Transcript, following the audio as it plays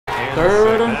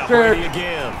Third and 6.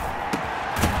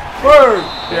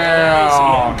 First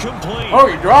down. Oh,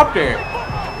 he dropped it.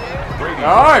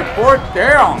 All right, fourth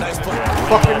down.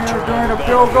 Buccaneers doing a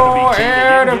field goal,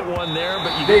 and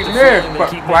they missed, but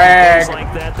flag.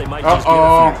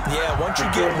 Uh-oh.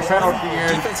 The penalty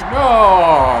in.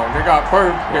 No, they got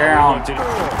first down.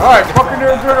 All right,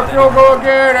 Buccaneers doing a field goal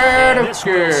again, and it's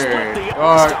good.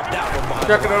 All right,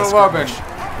 second and 11.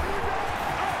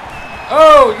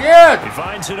 Oh, yes.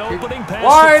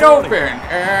 Wide open,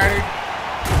 and he...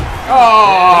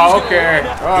 Oh, okay.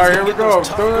 All right, here we go.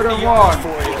 Third and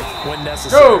 1.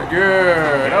 So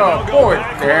good. Oh, fourth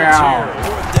down.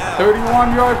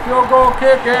 31-yard field goal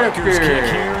kick, and it's good.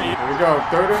 Here we go.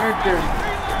 Third and 2.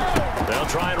 They'll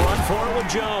try and run for it with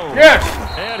Jones. Yes.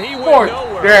 And he fourth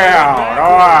down.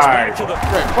 All right.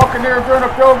 Buccaneers doing a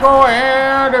field goal,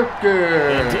 and it's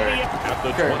good.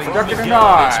 Okay, second and 9.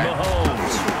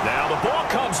 Now the ball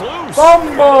comes loose.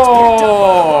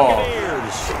 Fumble.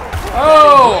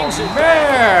 Oh,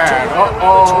 man.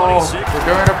 Uh-oh. We're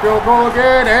doing a field goal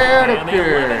again, and it's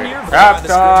good.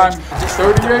 Halftime.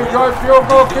 38-yard field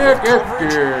goal kick, it's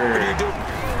good.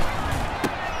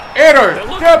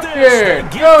 Intercepted.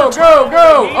 Go, go,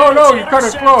 go. Oh, no, you cut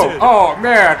it slow. Oh,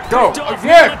 man. Go.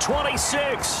 Yes.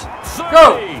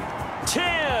 Go.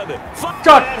 10.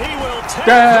 Touchdown.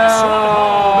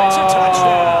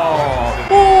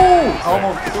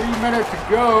 Almost 3 minutes to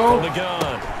go.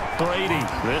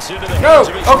 No,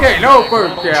 okay, no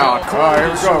first down. All right,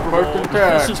 here we go, first and 10.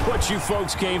 This is what you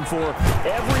folks came for.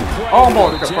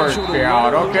 Almost the first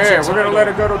down. Okay, we're going to let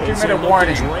it go to 2-minute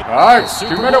warning. All right,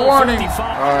 2-minute warning. All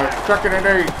right, second and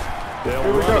 8. Here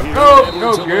we go. No,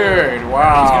 no good.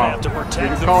 Wow. We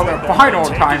can call their final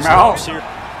timeout.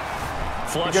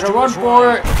 We're going to run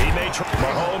for it.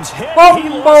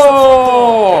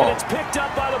 Fumble! It's picked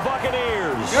up by the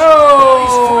Buccaneers. No!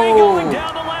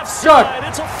 Shut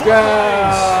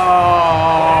down!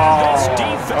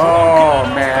 Oh,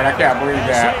 man, I can't believe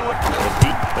that.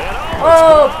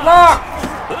 Oh, blocked!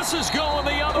 This is going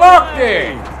the other blocked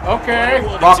way. It! Okay,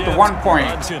 blocked the 1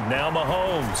 point. Now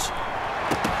Mahomes.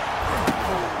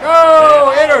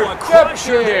 No,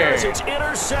 interception! It's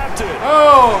intercepted.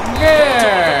 Oh,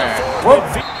 man! Whoop.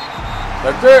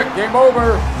 That's it. Game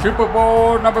over. Super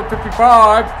Bowl number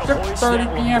 55.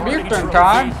 6:30 p.m. Eastern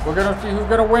time. We're going to see who's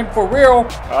going to win for real.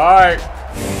 All right.